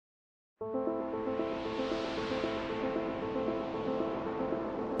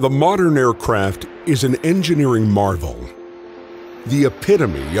The modern aircraft is an engineering marvel, the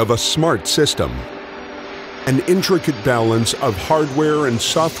epitome of a smart system, an intricate balance of hardware and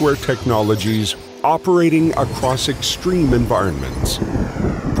software technologies operating across extreme environments,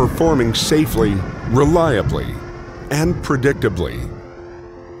 performing safely, reliably, and predictably,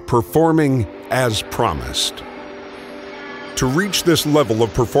 performing as promised. To reach this level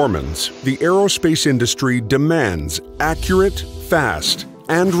of performance, the aerospace industry demands accurate, fast,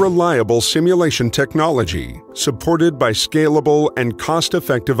 and reliable simulation technology, supported by scalable and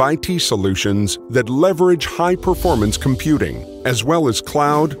cost-effective IT solutions that leverage high-performance computing, as well as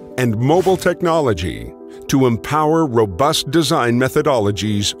cloud and mobile technology, to empower robust design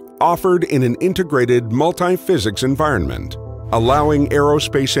methodologies offered in an integrated multi-physics environment, allowing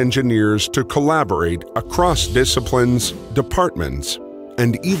aerospace engineers to collaborate across disciplines, departments,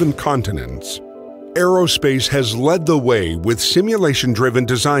 and even continents. Aerospace has led the way with simulation-driven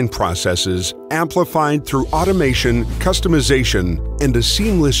design processes amplified through automation, customization, and a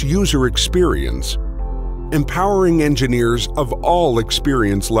seamless user experience, empowering engineers of all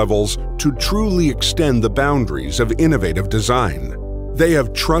experience levels to truly extend the boundaries of innovative design. They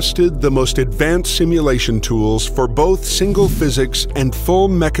have trusted the most advanced simulation tools for both single physics and full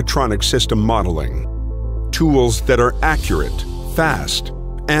mechatronic system modeling. Tools that are accurate, fast,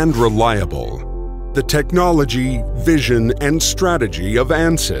 and reliable. The technology, vision, and strategy of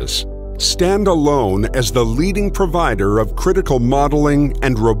Ansys stand alone as the leading provider of critical modeling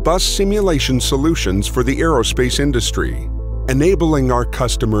and robust simulation solutions for the aerospace industry, enabling our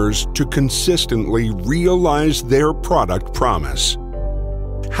customers to consistently realize their product promise.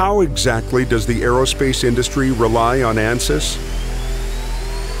 How exactly does the aerospace industry rely on Ansys?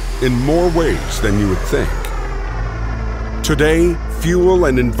 In more ways than you would think. Today, fuel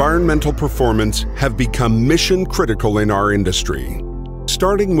and environmental performance have become mission-critical in our industry.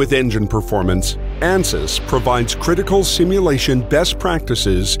 Starting with engine performance, Ansys provides critical simulation best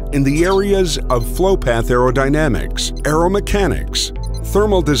practices in the areas of flow path aerodynamics, aeromechanics,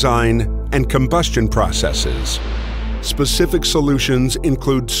 thermal design, and combustion processes. Specific solutions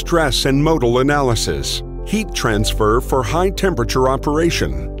include stress and modal analysis, heat transfer for high-temperature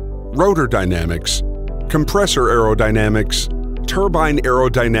operation, rotor dynamics, compressor aerodynamics, turbine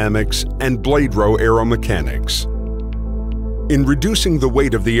aerodynamics, and blade row aeromechanics. In reducing the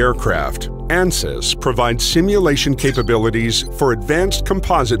weight of the aircraft, Ansys provides simulation capabilities for advanced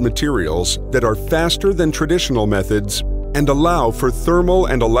composite materials that are faster than traditional methods and allow for thermal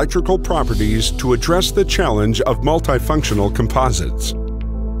and electrical properties to address the challenge of multifunctional composites.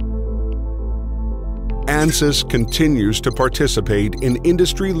 Ansys continues to participate in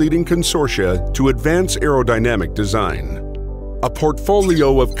industry-leading consortia to advance aerodynamic design. A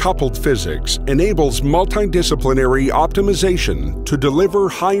portfolio of coupled physics enables multidisciplinary optimization to deliver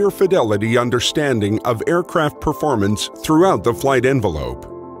higher fidelity understanding of aircraft performance throughout the flight envelope.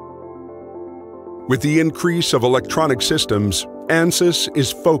 With the increase of electronic systems, Ansys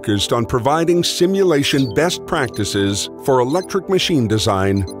is focused on providing simulation best practices for electric machine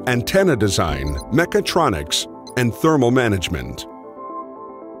design, antenna design, mechatronics, and thermal management.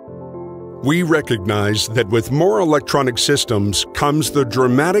 We recognize that with more electronic systems comes the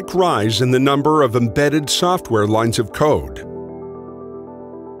dramatic rise in the number of embedded software lines of code.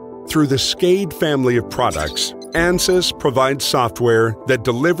 Through the SCADE family of products, Ansys provides software that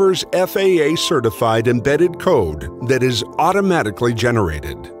delivers FAA-certified embedded code that is automatically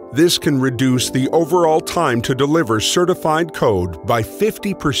generated. This can reduce the overall time to deliver certified code by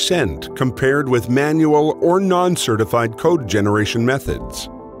 50% compared with manual or non-certified code generation methods.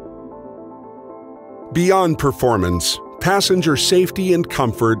 Beyond performance, passenger safety and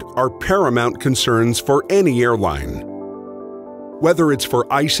comfort are paramount concerns for any airline. Whether it's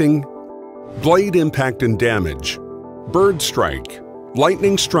for icing, blade impact and damage, bird strike,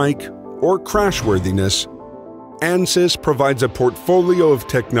 lightning strike, or crashworthiness, Ansys provides a portfolio of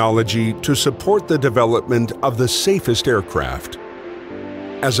technology to support the development of the safest aircraft.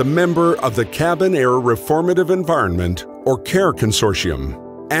 As a member of the Cabin Air Reformative Environment, or CARE Consortium,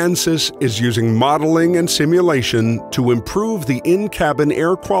 Ansys is using modeling and simulation to improve the in-cabin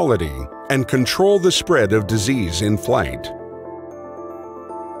air quality and control the spread of disease in flight.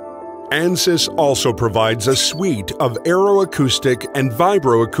 Ansys also provides a suite of aeroacoustic and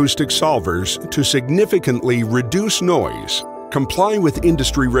vibroacoustic solvers to significantly reduce noise, comply with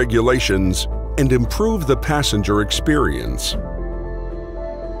industry regulations, and improve the passenger experience.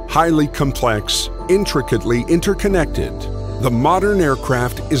 Highly complex, intricately interconnected, the modern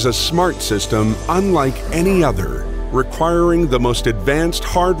aircraft is a smart system unlike any other, requiring the most advanced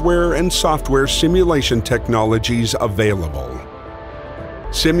hardware and software simulation technologies available.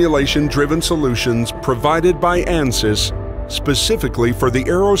 Simulation-driven solutions provided by Ansys specifically for the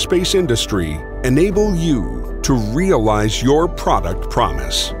aerospace industry enable you to realize your product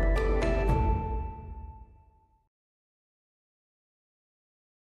promise.